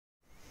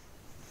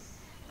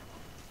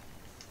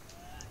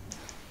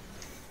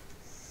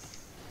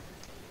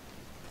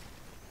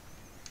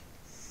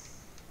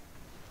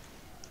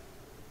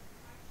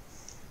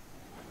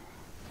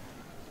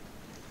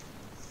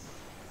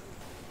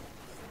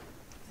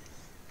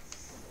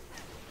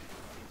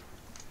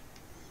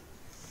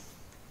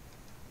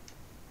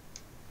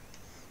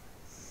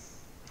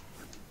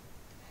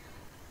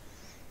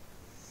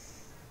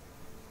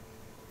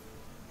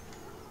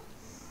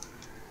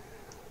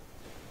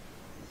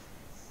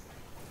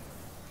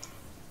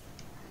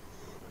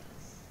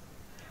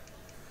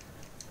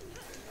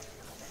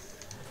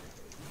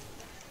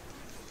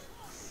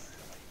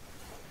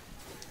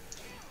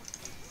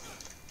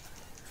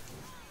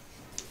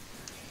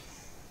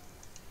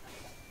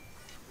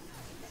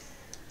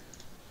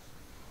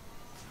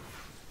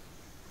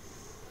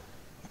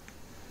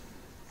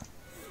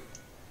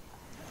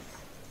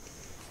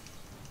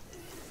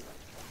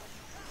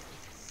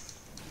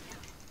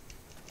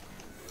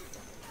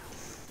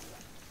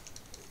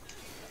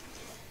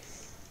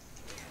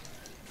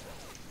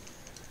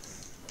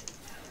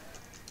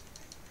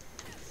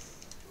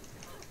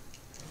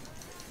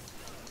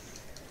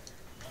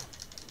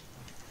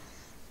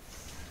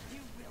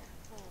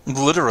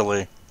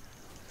Literally.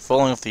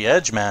 Falling off the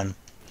edge, man.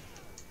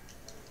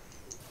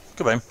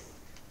 Goodbye.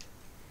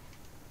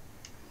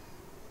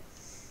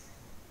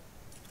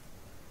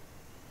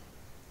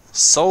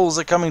 Souls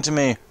are coming to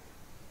me.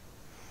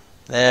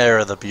 There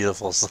are the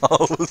beautiful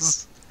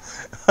souls.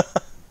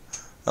 That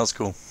was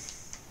cool.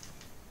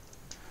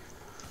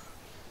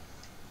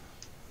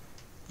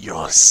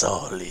 Your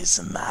soul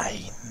is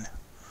mine.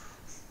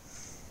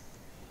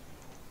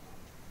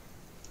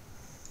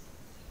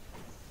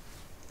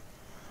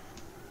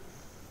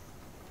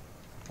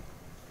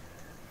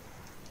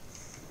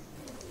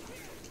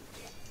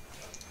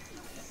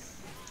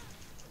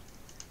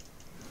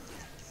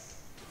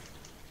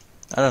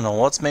 I don't know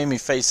what's made me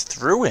face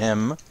through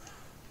him,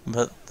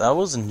 but that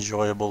was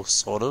enjoyable,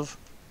 sort of.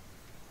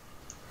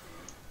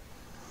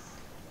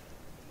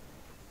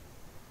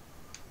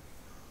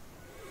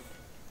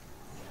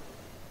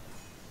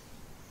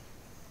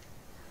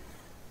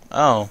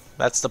 Oh,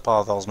 that's the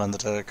path I was meant to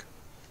take.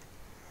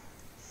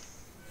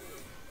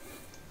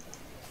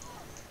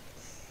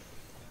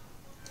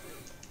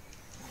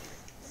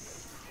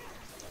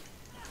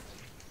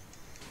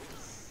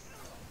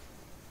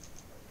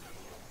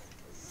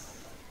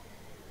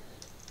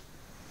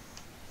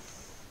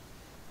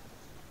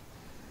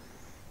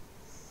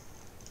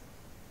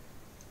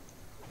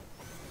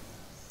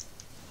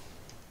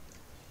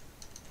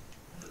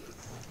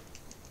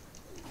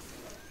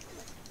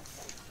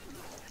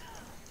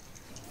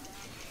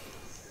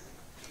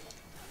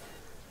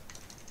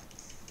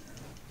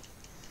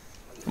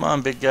 Come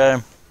on, big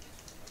guy.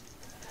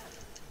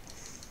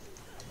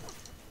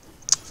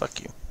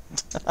 Fuck you.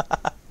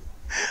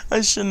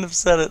 I shouldn't have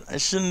said it. I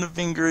shouldn't have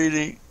been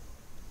greedy.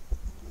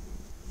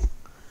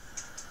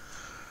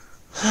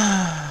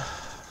 I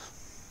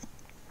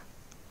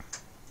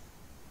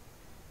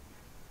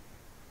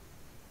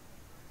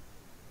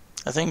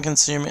think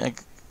consuming,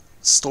 like,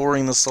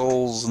 storing the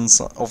souls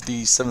of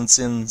the 7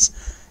 sins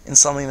in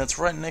something that's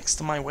right next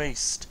to my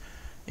waist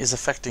is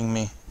affecting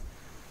me.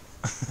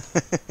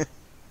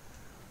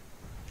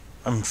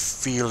 I'm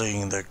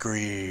feeling the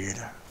greed.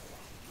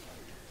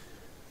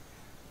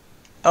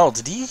 Oh,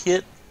 did he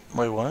hit...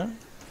 Wait, what?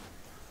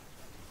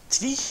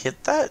 Did he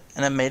hit that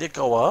and it made it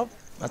go up?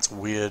 That's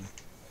weird.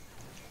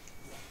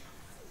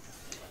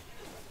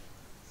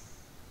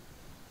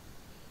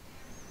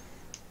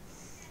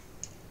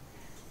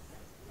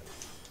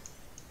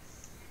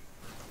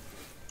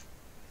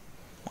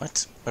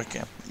 What?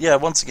 Okay. Yeah,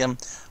 once again,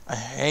 I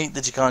hate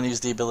that you can't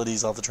use the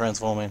abilities after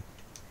transforming.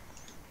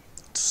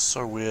 It's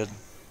so weird.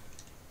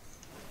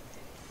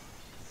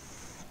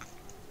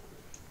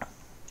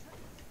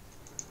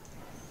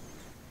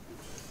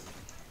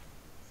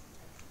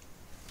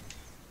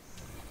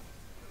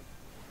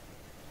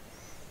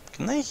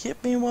 Can they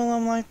hit me while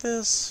I'm like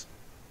this?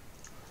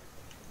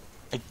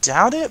 I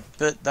doubt it,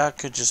 but that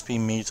could just be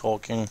me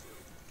talking.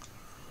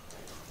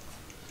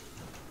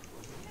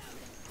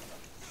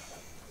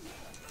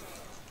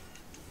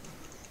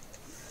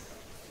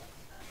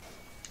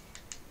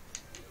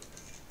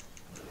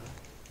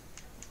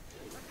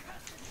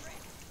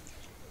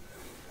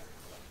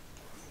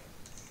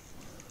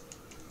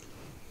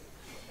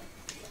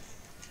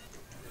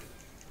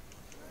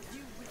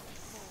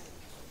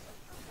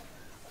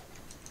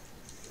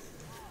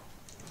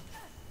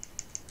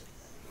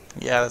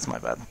 Yeah, that's my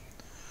bad.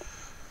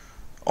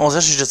 I was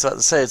actually just about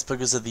to say it's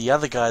because of the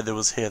other guy that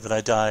was here that I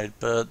died,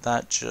 but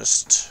that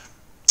just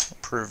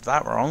proved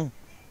that wrong.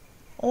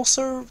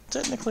 Also,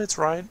 technically it's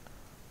right.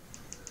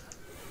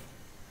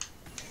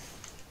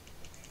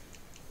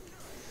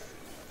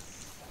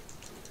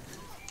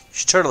 You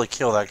should totally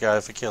kill that guy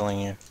for killing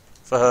you.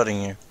 For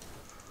hurting you.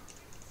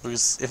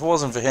 Because if it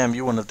wasn't for him,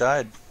 you wouldn't have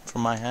died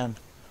from my hand.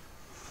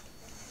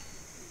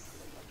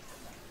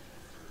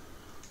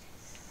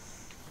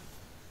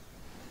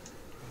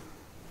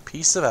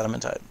 Piece of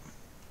adamantite.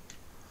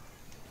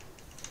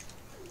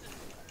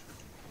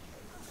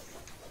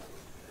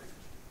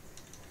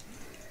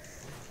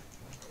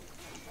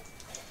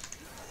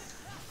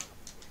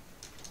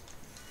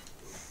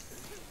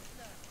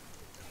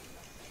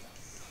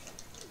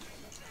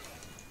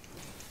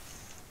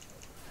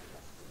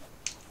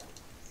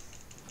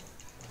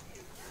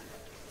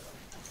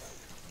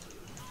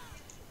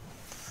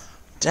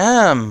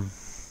 Damn!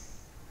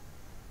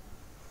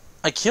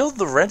 I killed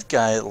the red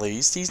guy at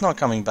least. He's not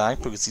coming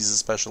back because he's a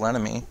special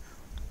enemy.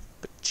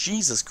 But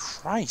Jesus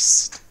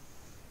Christ.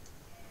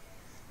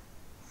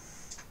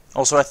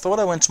 Also, I thought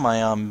I went to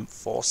my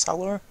force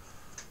cellar,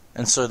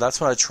 and so that's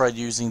when I tried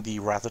using the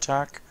wrath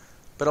attack,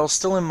 but I was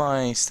still in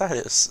my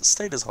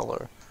status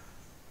hollow.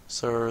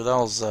 So that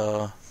was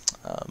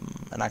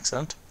an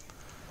accident.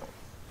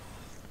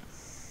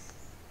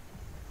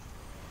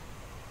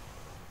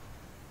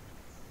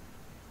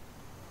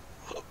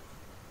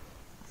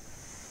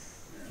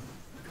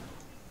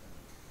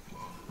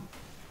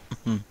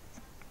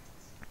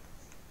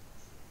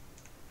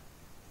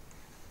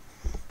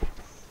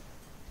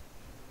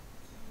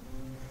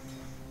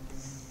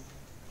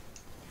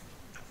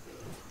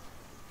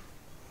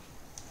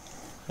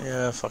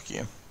 Yeah, fuck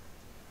you.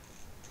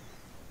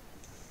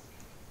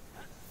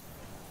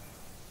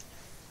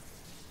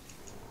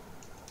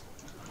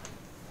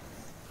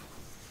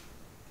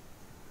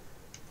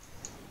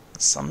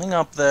 something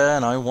up there,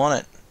 and I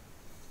want it.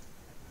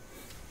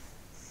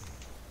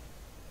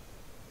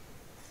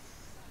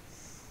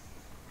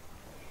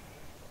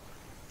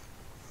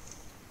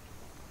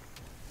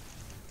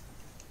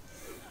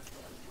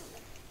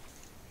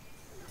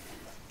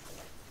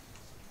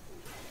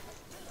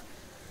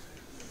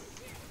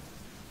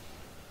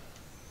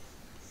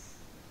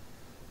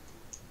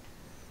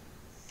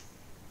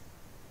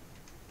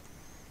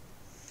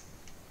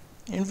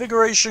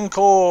 Invigoration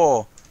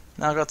core!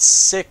 Now I got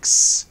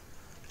 6.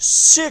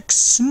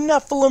 6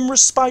 Nephilim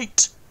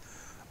respite!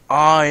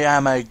 I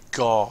am a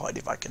god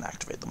if I can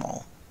activate them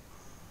all.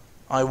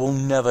 I will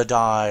never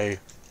die.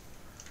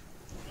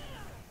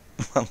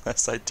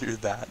 Unless I do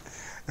that.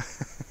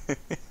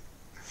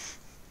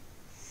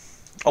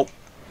 Oh.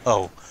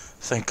 Oh.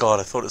 Thank God,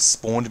 I thought it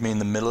spawned me in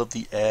the middle of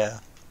the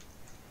air.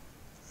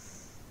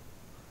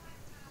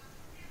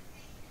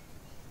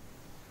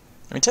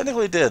 I mean,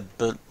 technically it did,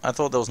 but I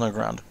thought there was no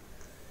ground.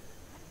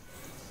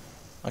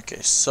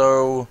 Okay,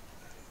 so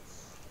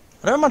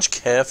I don't much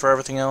care for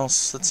everything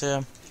else that's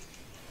here.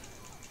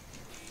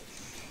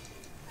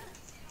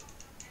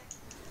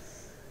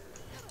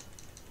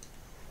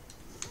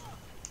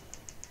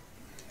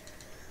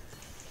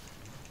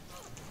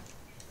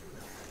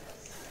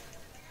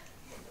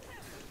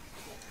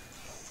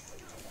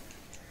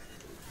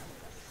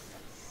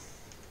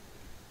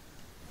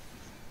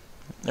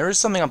 There is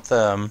something up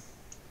there.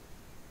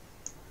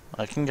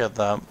 I can get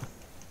that.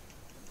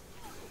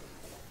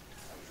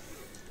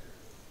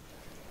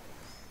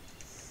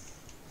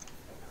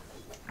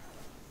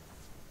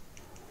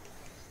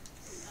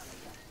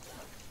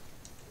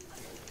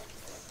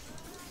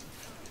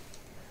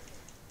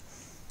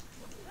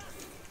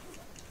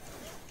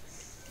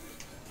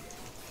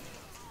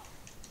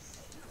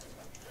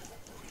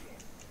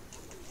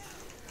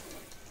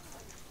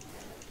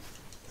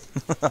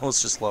 That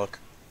was just luck.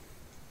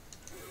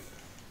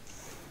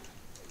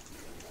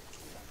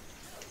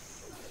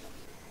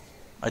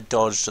 I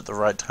dodged at the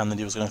right time that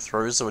he was going to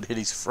throw, so it hit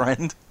his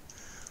friend.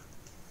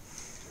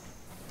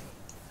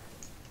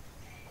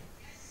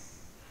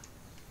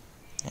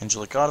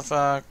 Angelic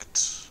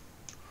artifact.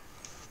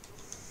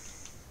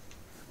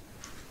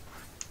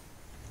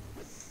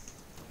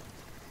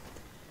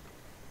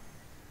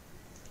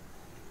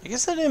 I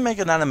guess they didn't make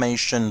an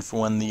animation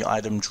for when the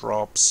item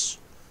drops.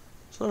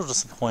 Sort of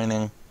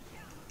disappointing.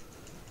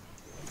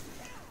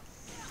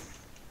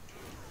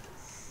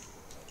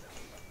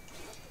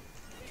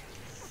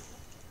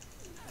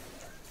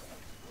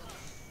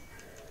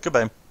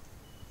 Goodbye.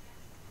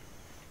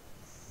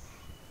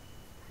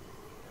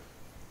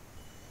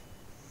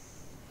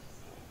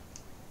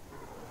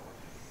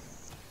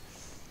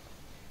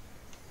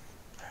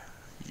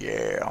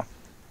 Yeah.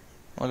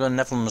 I got a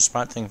Nephilim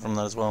Respite thing from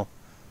that as well.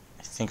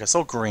 I think I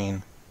saw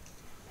green.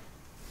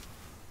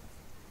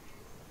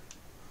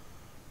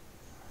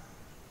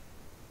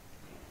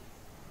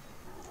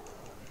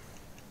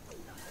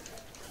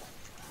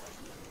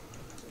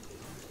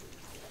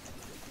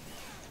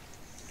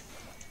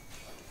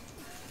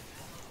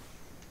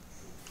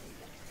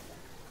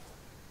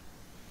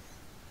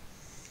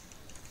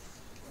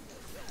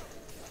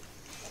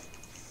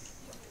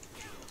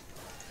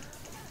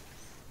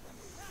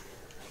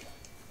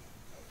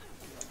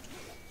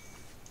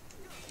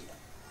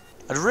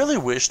 I'd really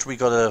wished we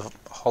got a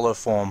hollow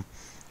form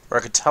where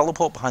I could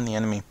teleport behind the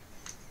enemy.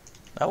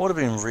 That would have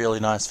been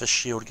really nice for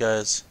shield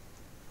guys.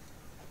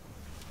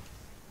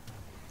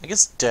 I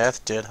guess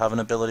Death did have an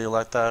ability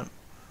like that,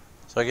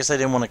 so I guess I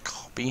didn't want to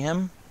copy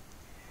him.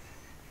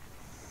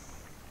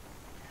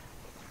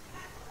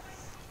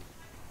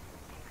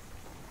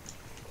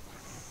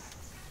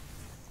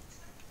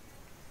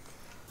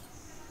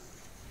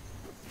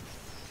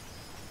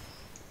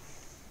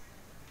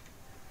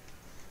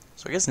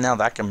 So I guess now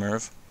that can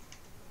move.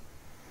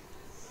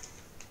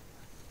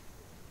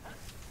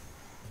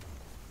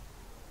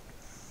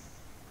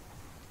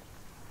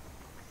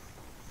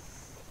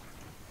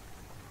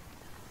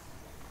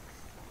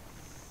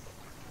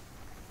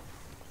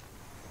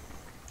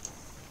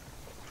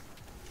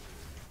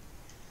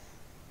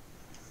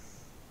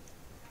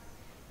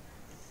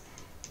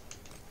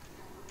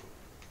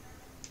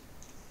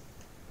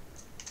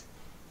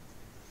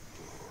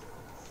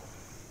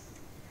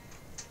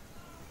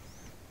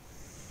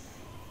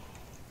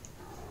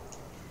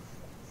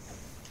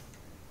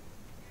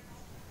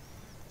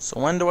 So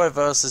when do I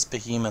verse this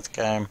behemoth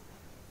game?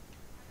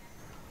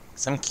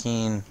 'Cause I'm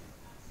keen.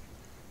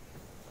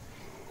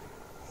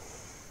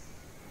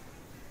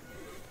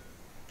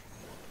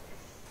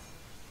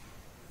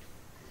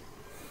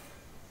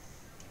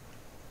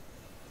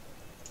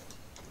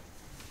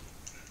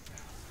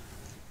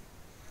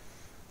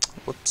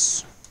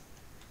 Whoops.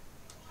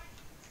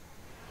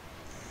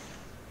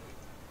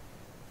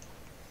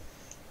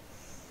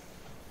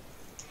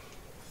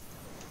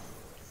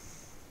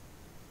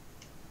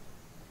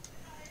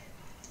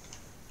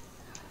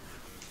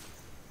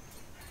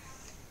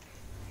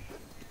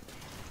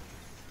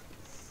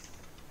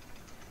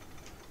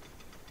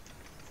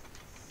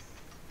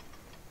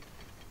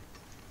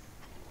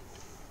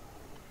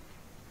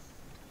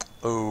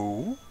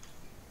 Oh?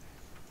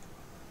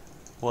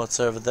 What's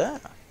over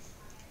there?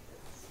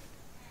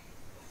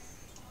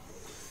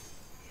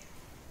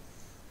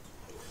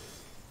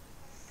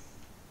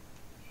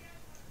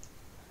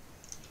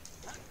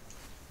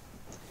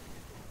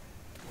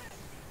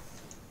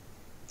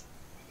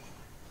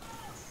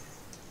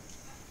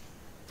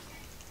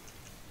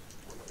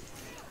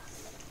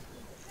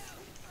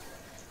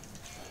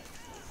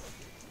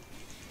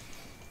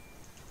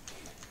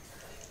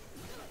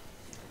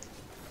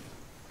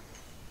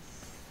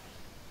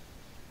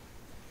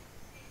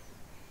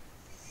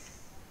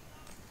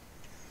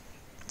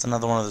 It's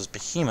another one of those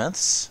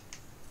behemoths.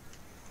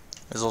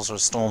 There's also a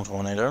storm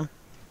tornado.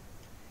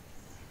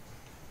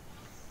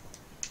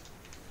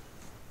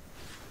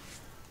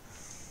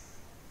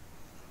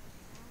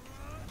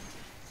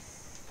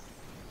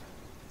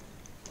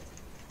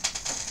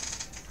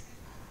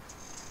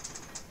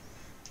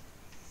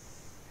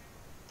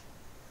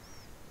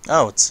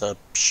 Oh, it's a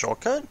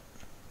shortcut?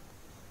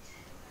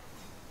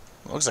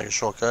 Looks like a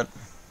shortcut.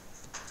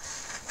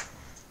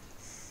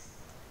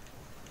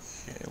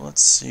 Okay,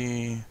 let's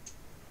see.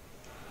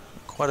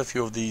 Quite a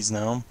few of these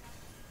now.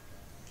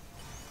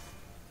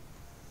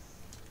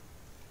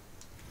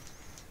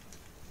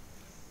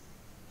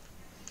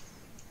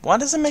 Why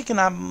does it make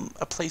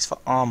a place for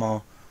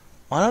armor?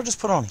 Why not just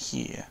put it on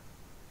here?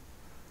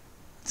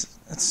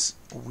 It's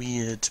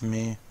weird to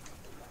me.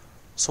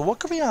 So what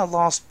could be our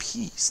last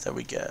piece that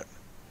we get?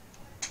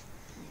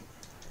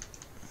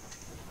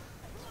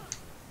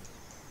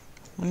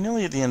 We're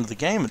nearly at the end of the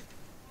game, it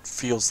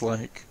feels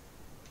like.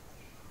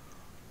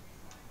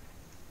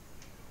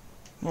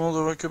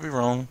 Although I could be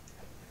wrong.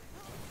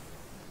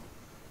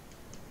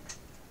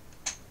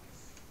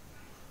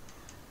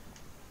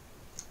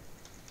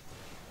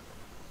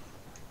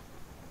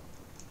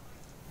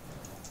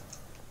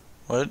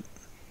 What?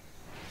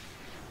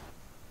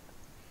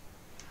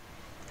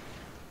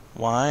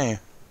 Why?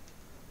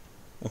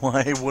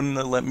 Why wouldn't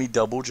it let me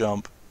double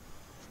jump?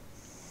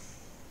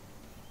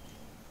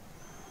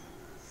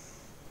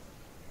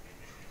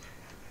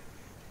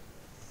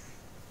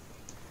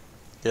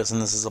 Guessing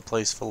this is a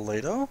place for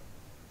later?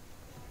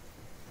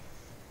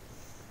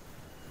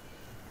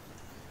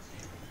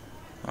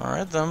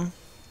 Alright then.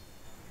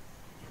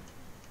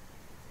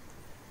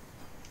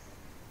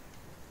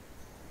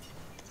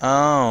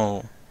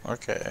 Oh,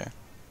 okay.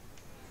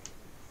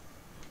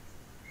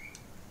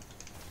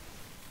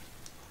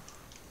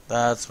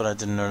 That's what I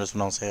didn't notice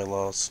when I was here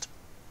last.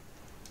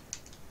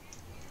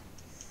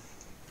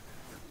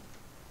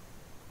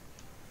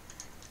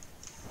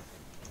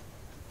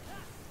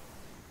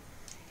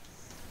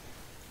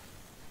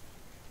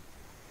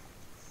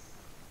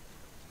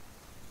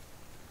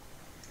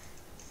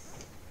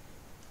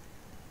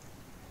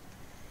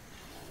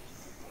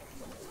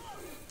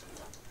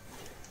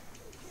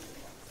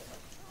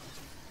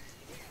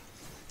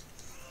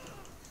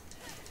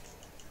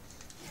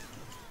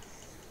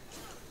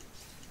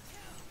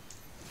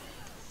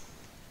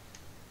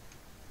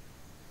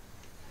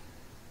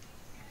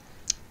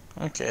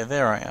 Okay,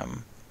 there I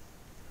am.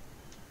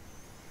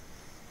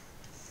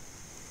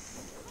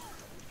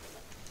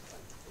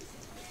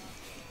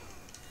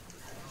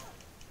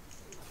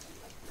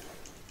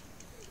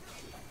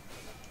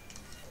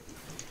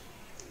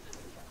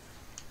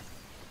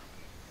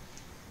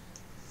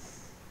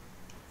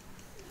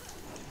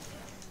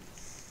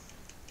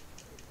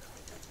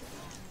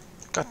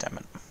 God damn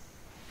it.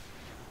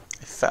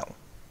 I fell.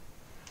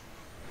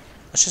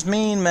 That's just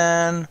mean,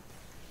 man.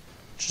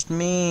 Just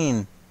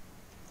mean.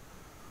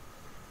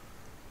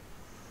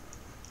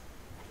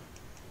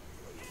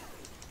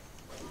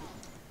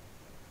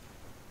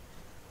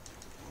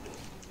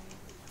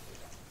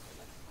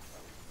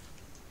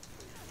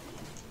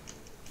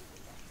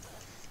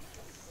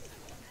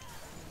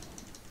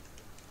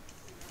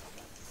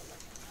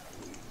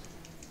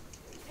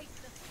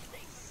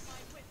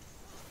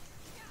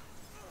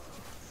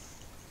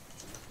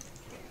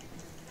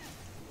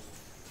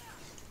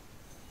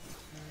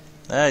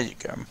 There you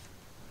go.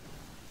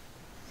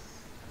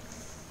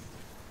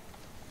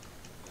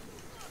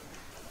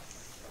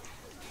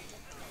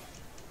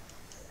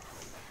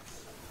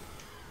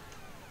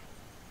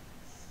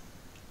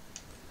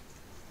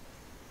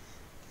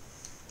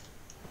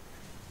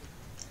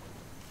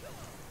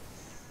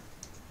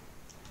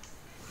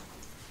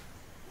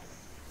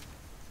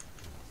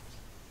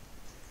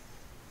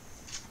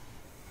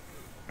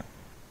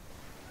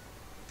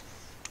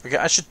 Okay,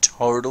 I should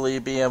totally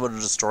be able to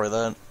destroy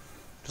that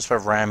just by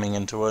ramming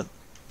into it.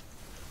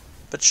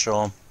 But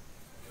sure.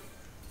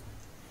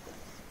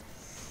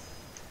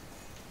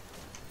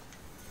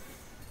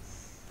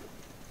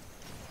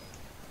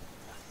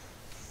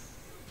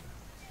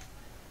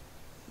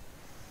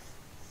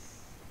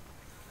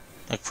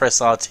 Like press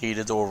RT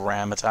to do a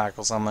ram attack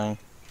or something.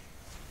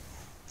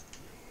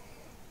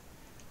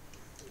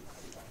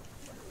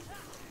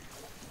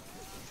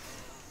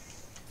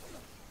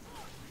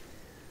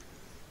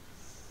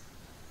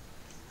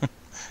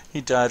 He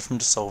died from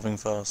dissolving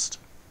first.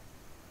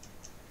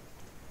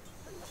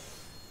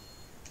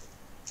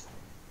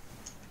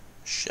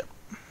 Shit.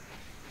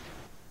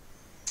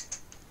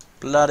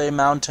 Bloody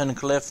mountain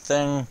cliff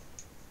thing.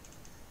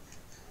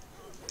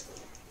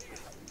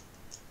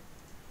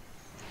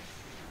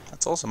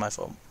 That's also my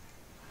fault.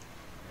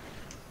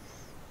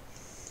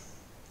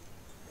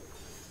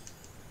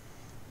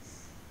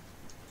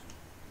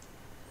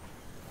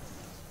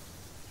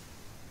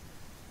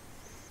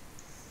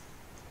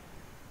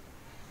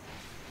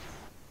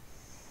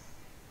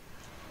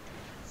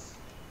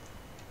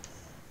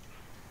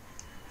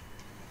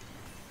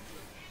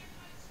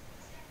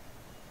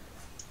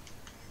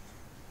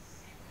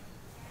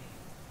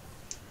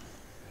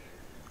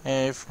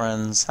 Hey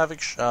friends,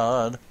 Havoc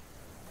Shard.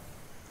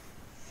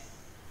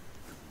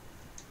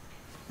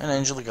 An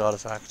angelic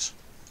artifact.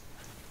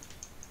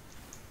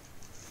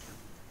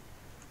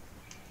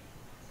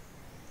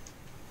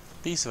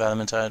 Piece of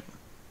adamantite.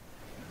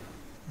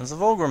 There's a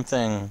Volgrim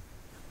thing.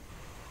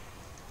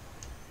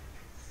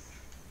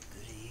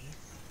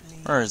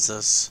 Where is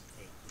this?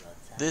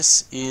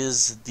 This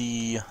is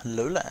the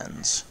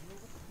lowlands.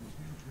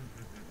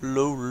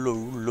 Low.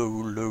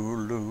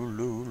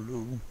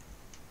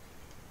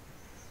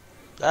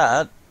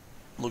 That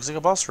looks like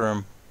a boss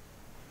room.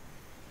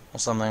 Or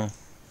something.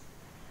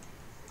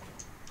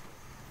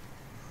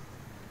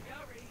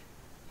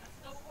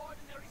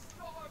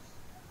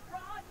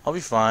 I'll be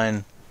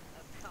fine.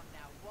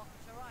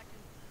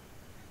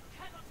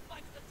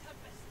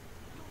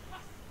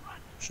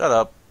 Shut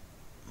up.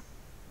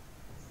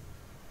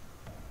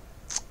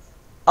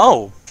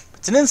 Oh,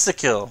 it's an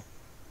insta-kill.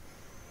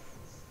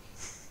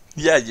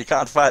 Yeah, you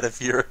can't fight if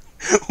you're...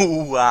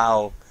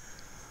 Wow.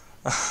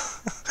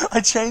 I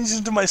changed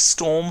into my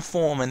storm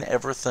form and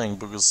everything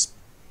because...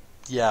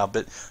 Yeah,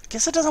 but I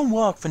guess it doesn't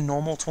work for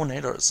normal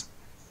tornadoes.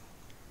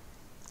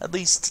 At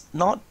least,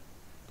 not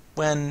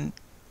when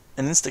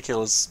an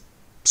insta-kill is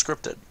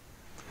scripted.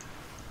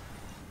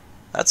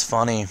 That's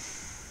funny.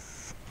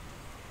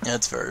 Yeah,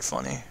 it's very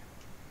funny.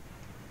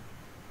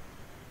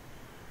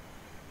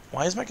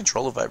 Why is my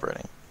controller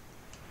vibrating?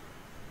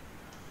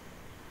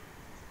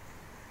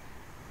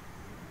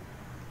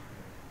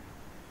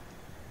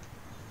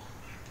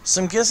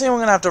 So I'm guessing I'm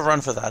gonna have to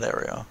run for that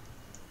area.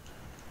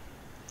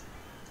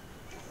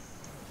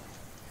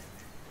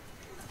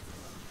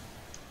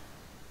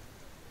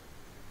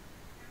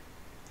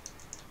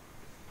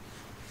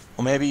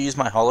 Or maybe use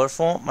my hollow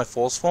form, my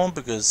force form,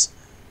 because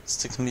it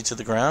sticks me to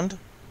the ground.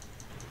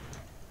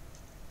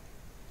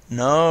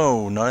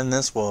 No, not in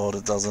this world,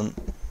 it doesn't.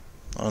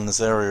 Not in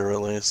this area,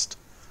 at least.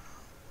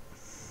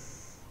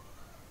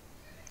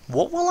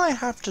 What will I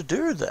have to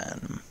do,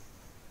 then?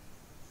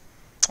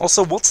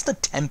 Also, what's the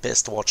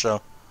Tempest, Watcher?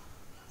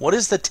 What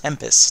is the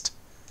Tempest?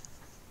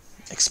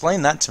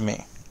 Explain that to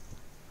me.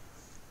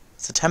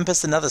 Is the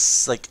Tempest another,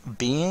 like,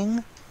 being?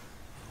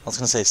 I was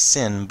gonna say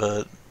sin,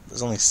 but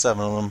there's only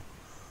 7 of them.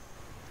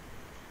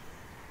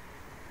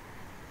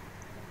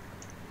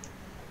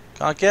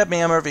 Can't get me,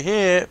 I'm over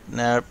here.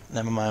 Nope,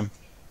 never mind.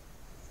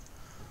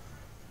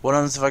 What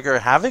happens if I go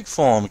Havoc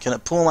form? Can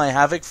it pull my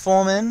Havoc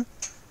form in?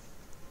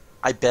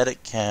 I bet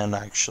it can,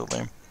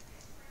 actually.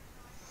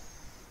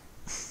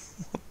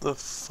 What the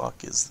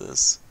fuck is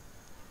this?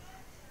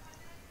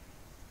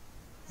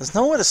 There's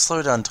no way to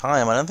slow down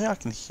time. I don't think I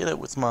can hit it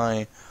with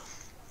my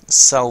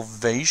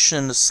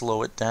salvation to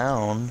slow it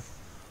down.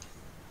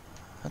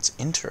 That's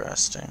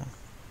interesting.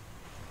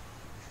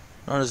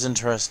 Not as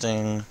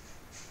interesting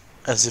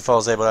as if I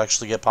was able to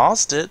actually get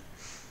past it.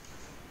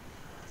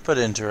 But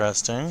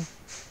interesting.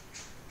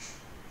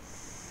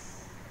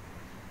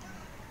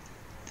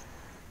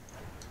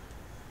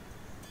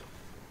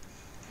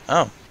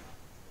 Oh.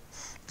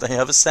 They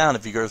have a sound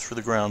if you go through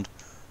the ground,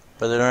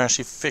 but they don't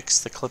actually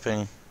fix the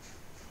clipping.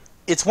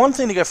 It's one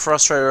thing to get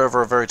frustrated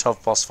over a very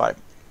tough boss fight.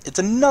 It's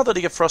another to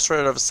get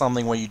frustrated over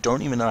something where you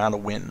don't even know how to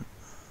win.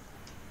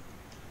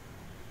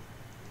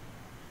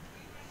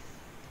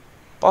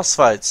 Boss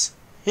fights.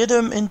 Hit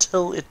him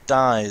until it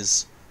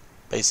dies,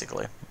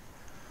 basically.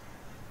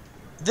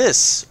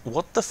 This,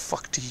 what the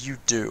fuck do you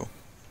do?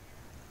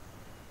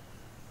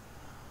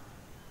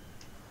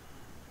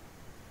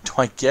 Do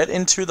I get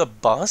into the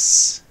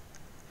bus?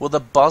 Will the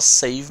bus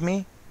save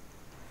me?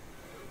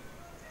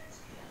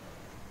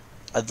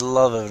 I'd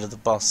love it if the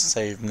bus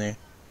saved me.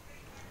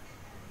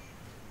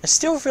 I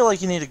still feel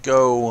like you need to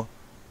go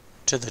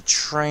to the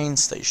train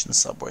station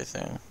subway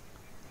thing.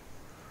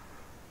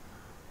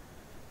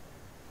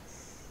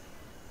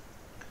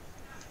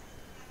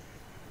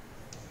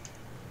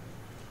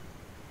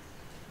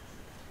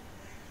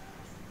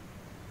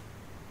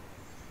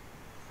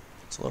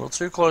 It's a little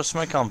too close to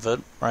my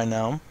comfort right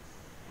now.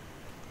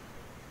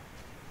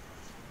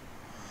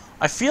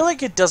 I feel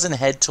like it doesn't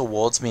head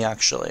towards me,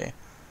 actually.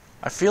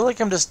 I feel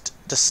like I'm just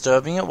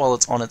disturbing it while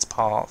it's on its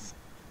path.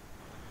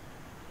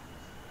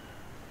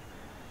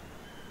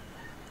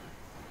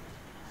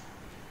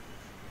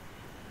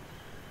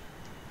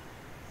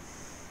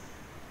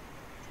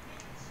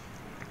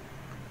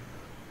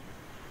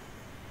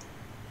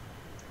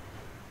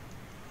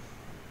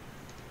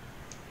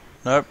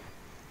 Nope.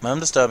 I'm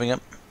disturbing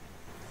it.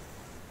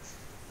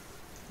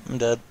 I'm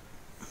dead.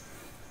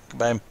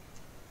 Goodbye.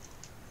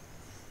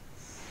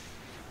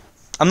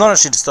 I'm not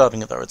actually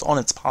disturbing it though, it's on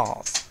its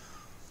path.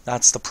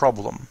 That's the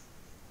problem.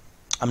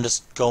 I'm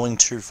just going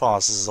too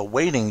fast. This is a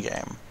waiting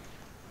game.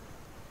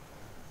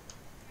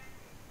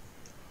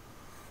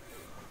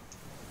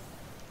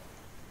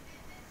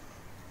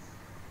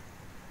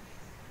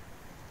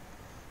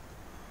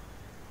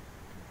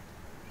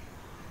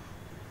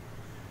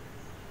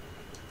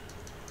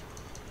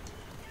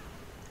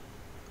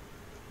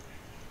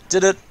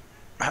 Did it?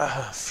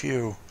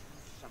 Phew.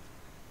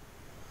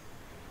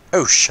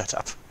 Oh, shut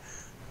up.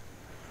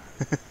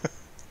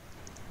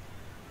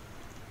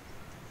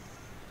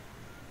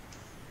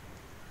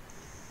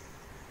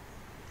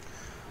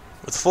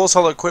 With Force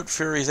Hollow equipped,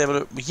 Fury is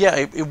able to... Yeah,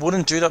 it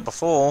wouldn't do that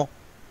before.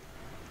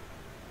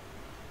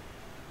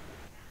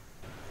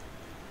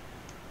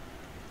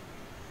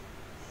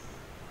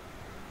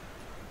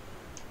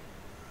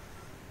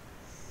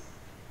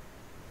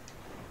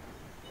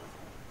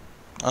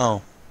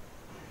 Oh.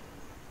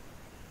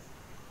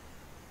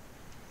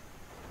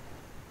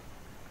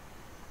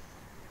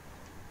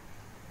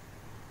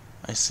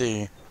 I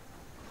see.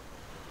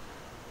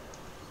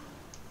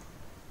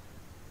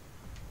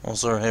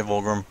 Also, hey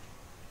Volgrim.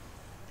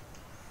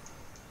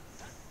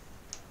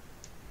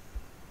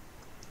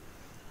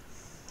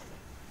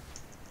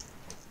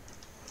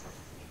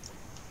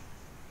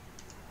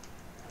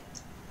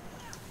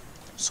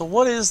 So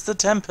what is the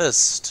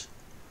Tempest?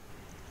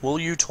 Will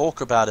you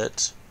talk about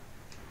it?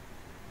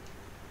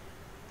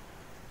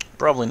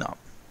 Probably not.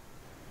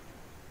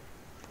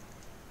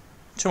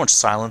 Too much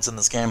silence in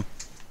this game.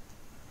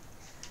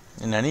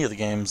 In any of the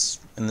games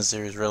in the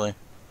series, really.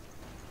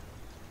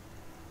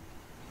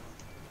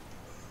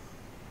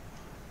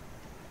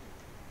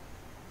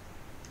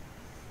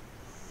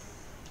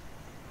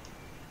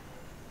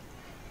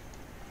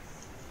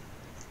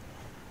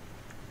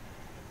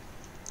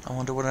 I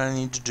wonder what I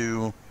need to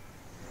do.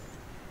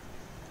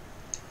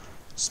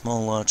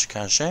 Small large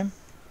cache.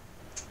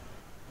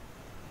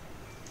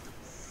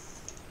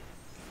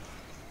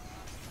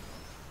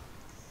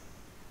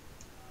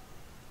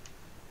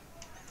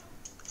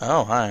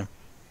 Oh, hi.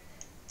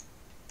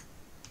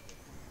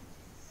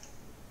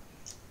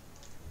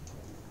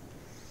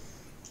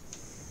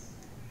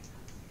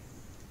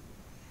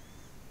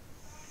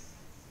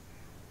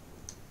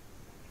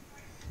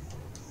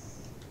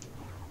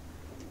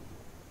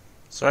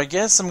 So I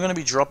guess I'm going to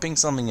be dropping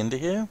something into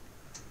here,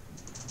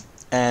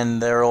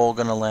 and they're all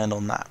going to land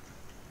on that.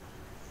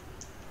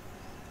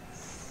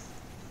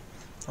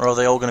 Or are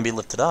they all going to be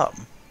lifted up?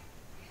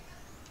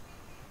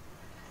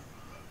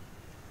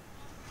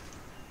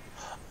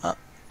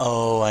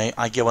 Oh,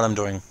 I get what I'm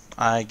doing.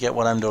 I get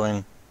what I'm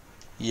doing.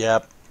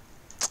 Yep.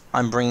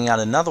 I'm bringing out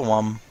another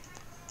one,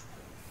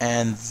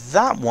 and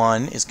that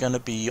one is going to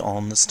be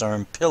on the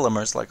stone pillar,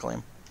 most likely.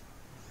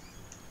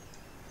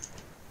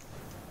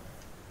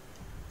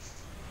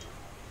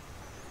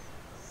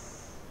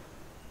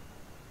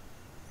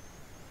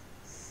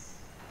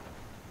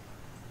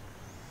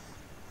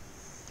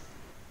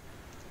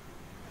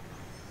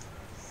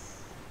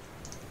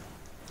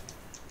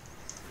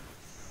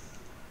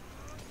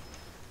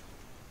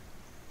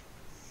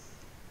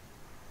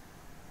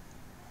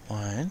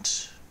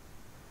 What?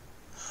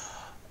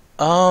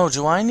 Oh,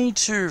 do I need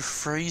to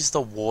freeze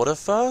the water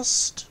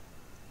first?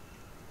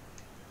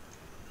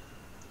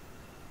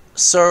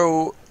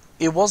 So,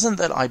 it wasn't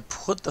that I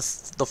put the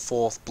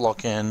fourth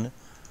block in,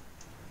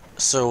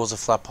 so it was a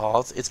flat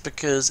path. It's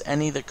because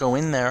any that go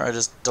in there are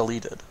just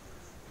deleted.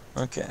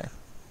 Okay.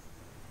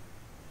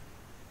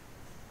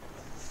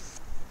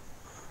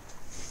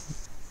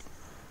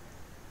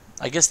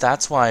 I guess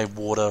that's why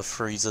water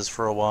freezes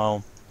for a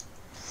while.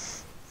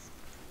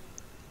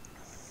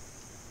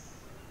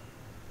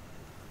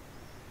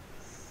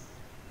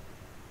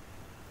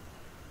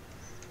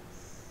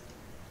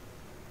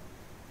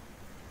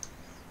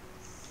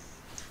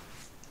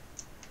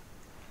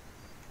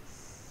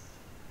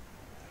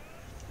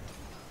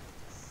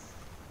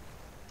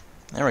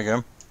 There we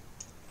go.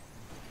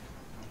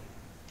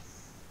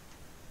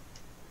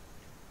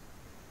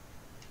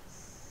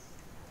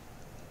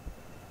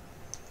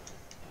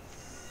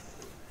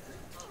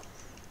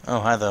 Oh,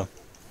 hi there.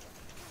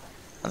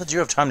 I thought you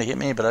have time to hit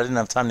me, but I didn't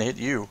have time to hit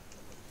you.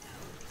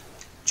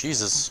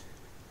 Jesus.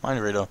 Mind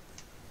reader.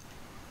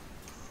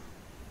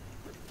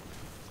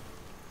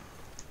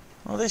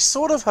 Well, they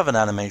sort of have an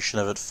animation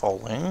of it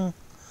falling.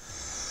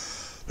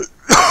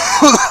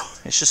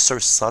 It's just so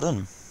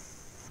sudden.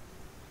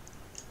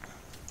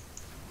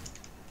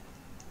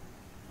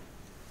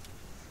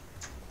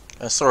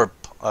 I saw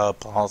a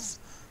path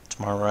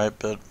to my right,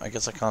 but I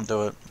guess I can't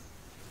do it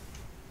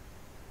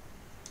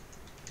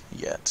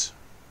yet.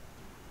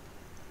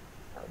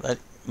 That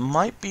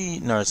might be...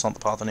 No, it's not the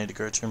path I need to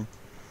go to.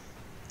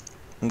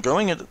 I'm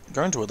going to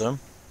it though.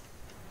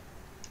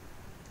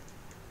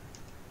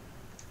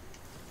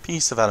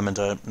 Piece of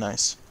adamantite,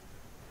 nice.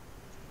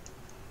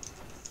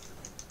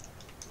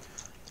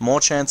 The more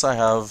chance I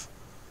have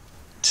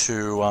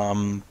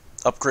to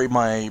upgrade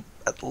my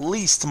at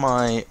least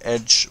my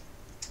edge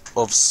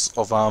of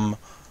Scorn,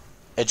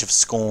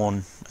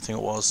 I think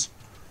it was,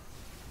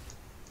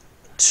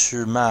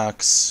 to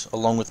max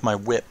along with my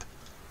whip,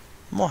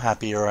 the more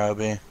happier I'll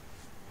be.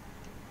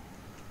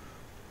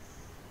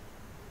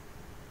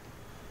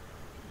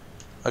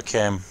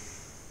 Okay.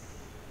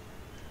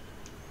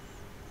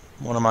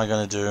 What am I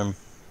gonna do?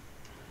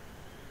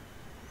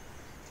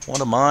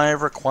 What am I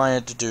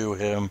required to do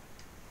here?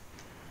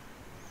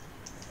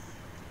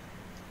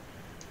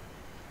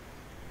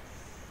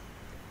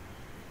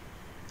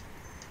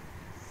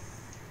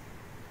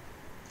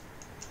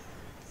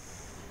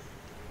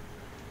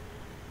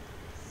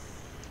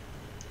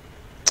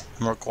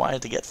 I'm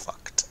required to get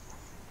fucked.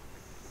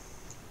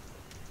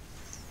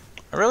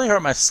 I really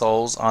hope my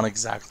souls aren't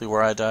exactly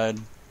where I died.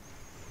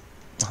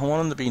 I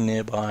want them to be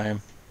nearby.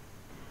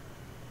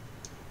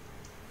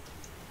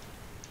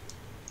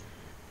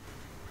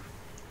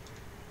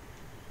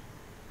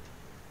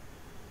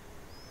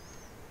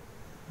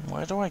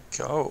 Where do I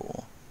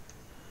go?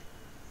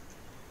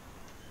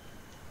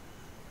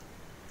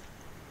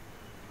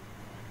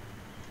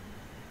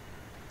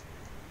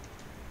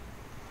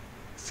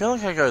 I feel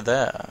like I go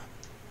there.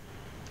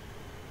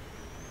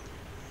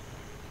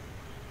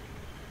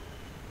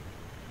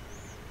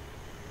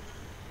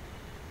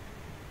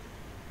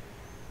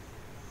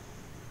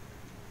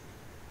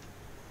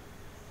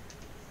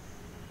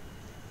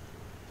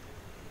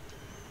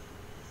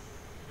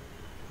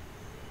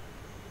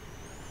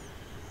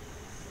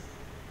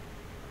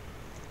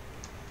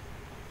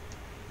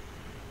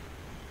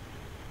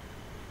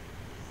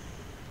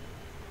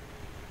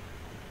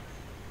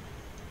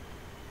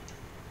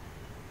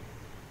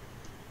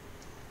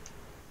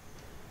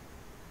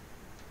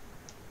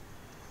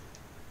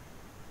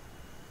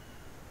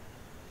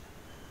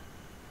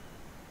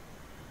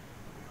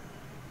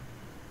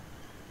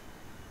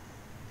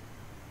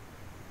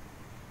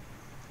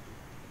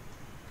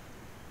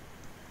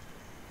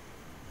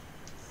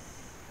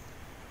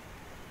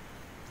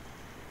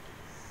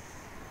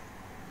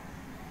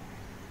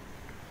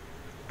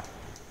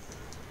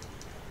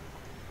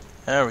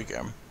 There we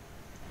go.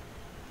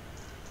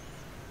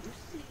 You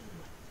seem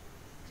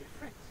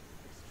different,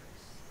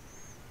 mistress.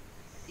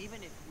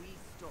 Even if we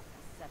stop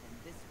the Seven,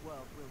 this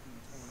world will be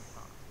torn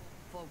apart.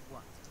 For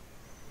what?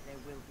 There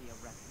will be a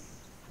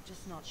refuge. I'm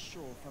just not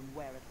sure from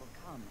where it will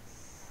come.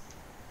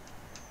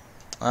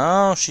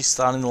 Oh, she's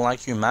starting to like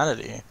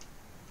humanity.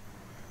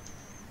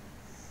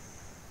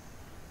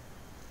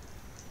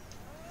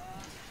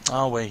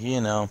 Oh, we're here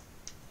now.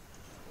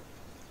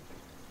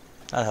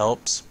 That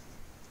helps.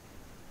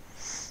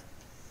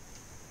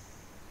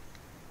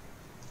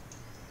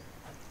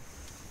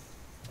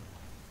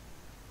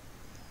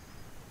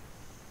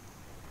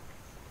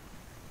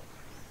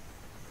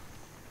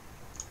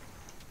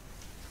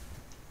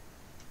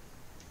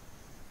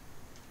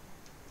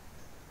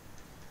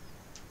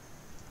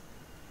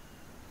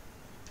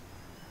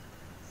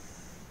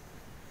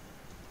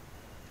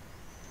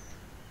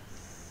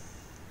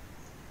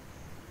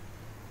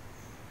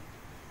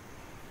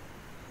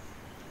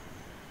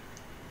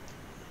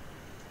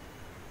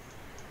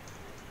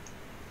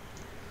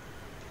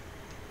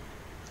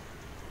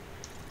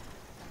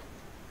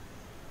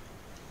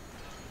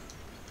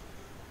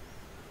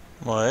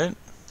 What?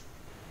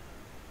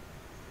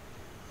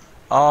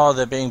 Oh,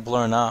 they're being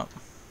blown up.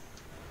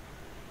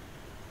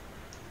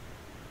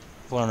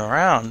 Blown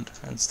around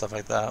and stuff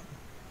like that.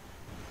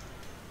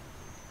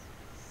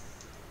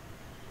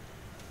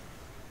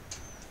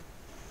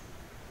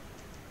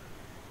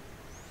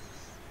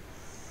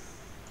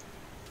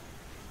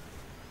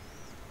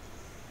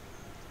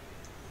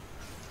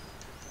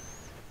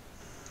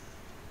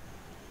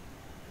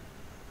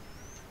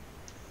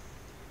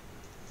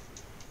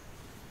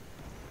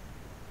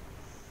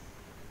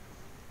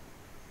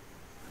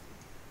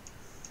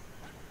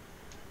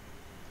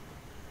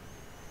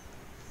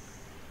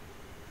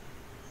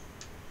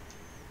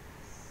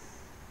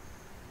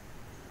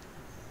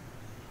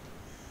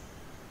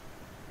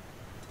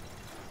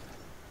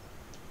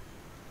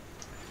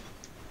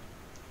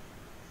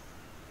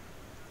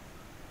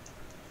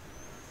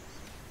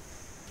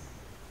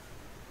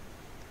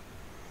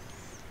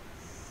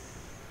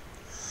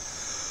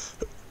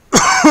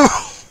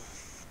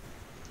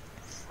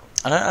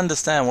 I don't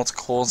understand what's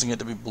causing it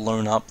to be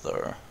blown up,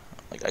 though.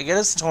 Like, I get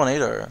it's a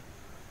tornado,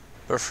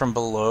 but from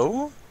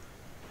below?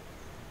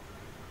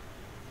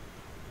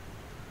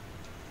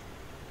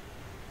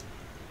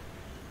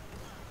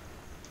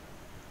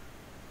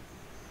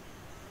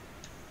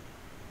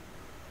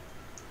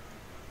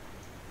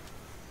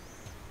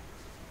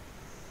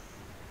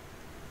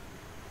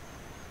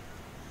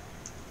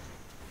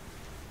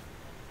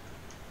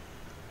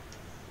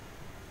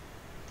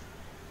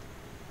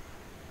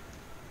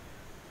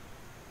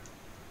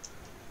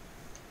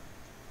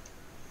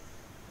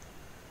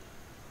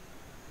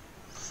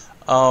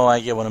 Oh, I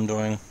get what I'm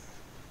doing.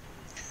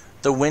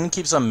 The wind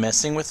keeps on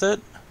messing with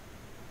it.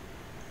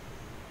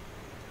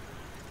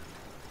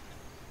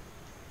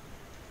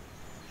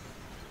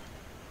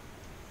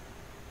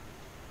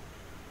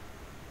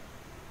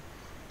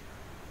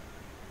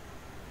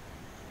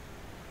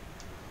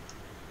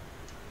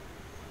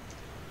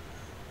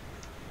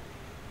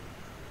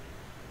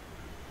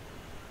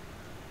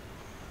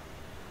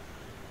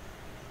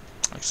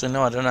 Actually,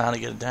 no, I don't know how to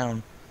get it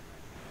down.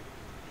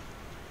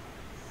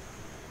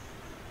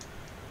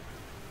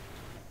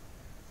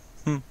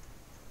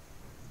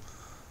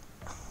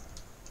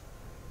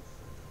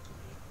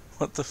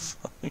 What the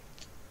fuck?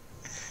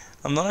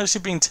 I'm not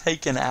actually being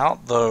taken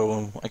out,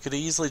 though. I could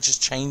easily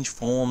just change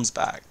forms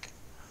back.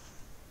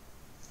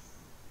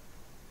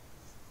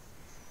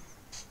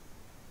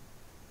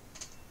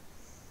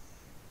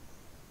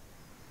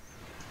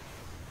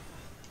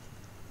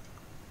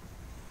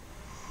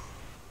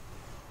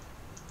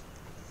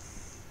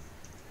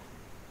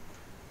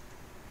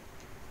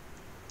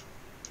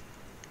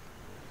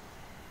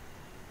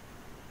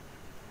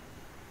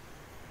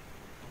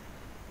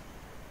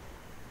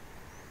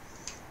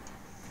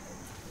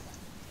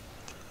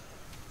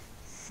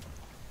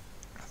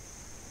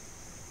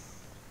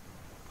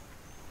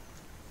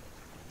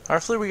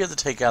 Hopefully we get to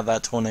take out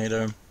that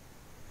tornado.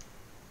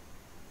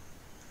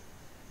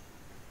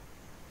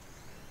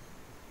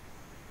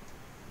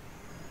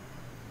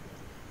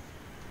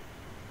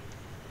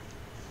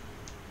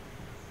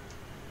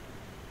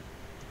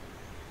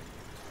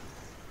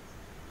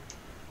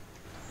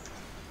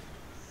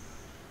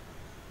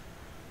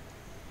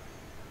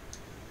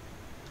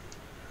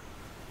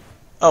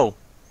 Oh,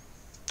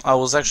 I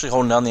was actually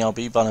holding down the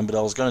LB button, but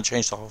I was going to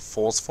change the whole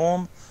force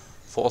form,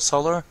 force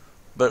color,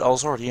 but I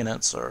was already in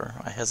it, so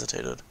I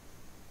hesitated.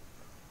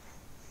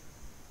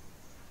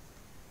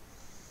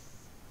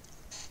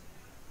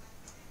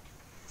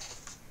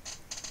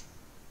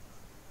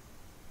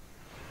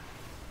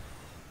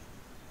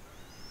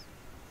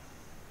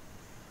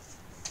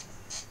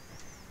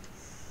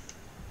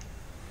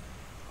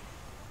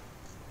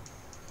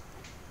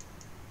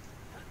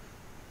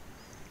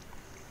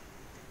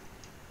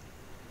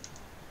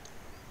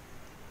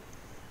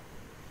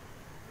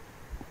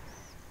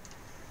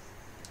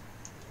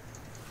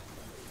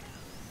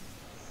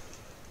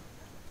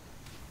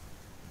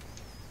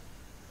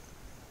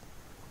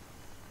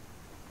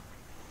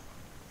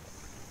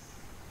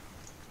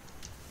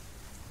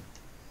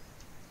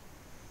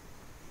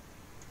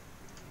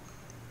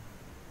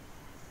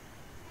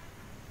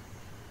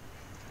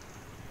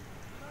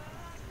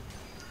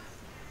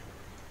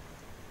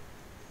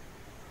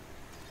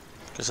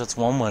 Guess that's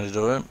one way to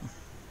do it.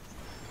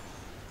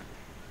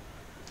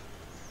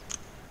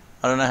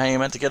 I don't know how you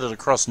meant to get it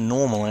across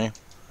normally,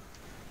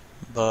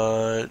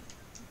 but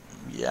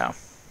yeah.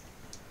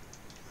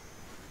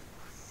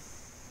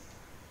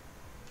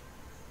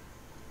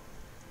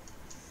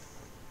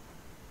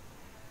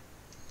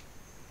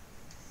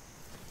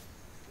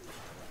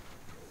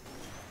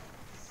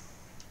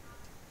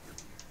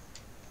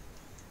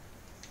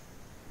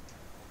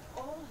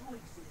 All who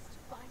exist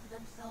find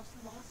themselves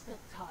lost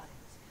at times.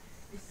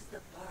 This is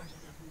the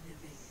burden of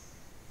living.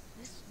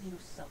 This new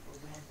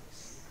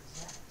self-awareness you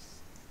possess.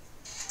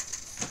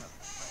 Well,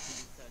 I can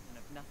be certain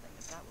of nothing.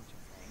 Is that what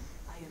you're saying?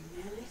 I am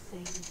merely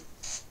saying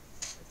this.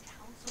 The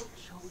council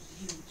chose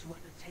you to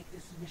undertake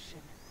this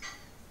mission.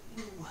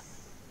 You,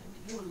 and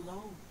you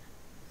alone.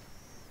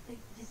 They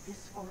did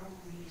this for a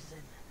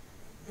reason.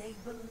 They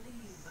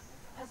believe,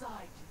 as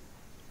I do,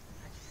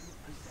 that you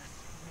possess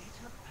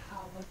greater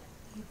power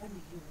than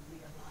even you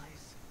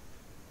realize.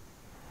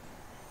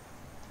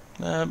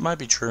 It might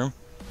be true.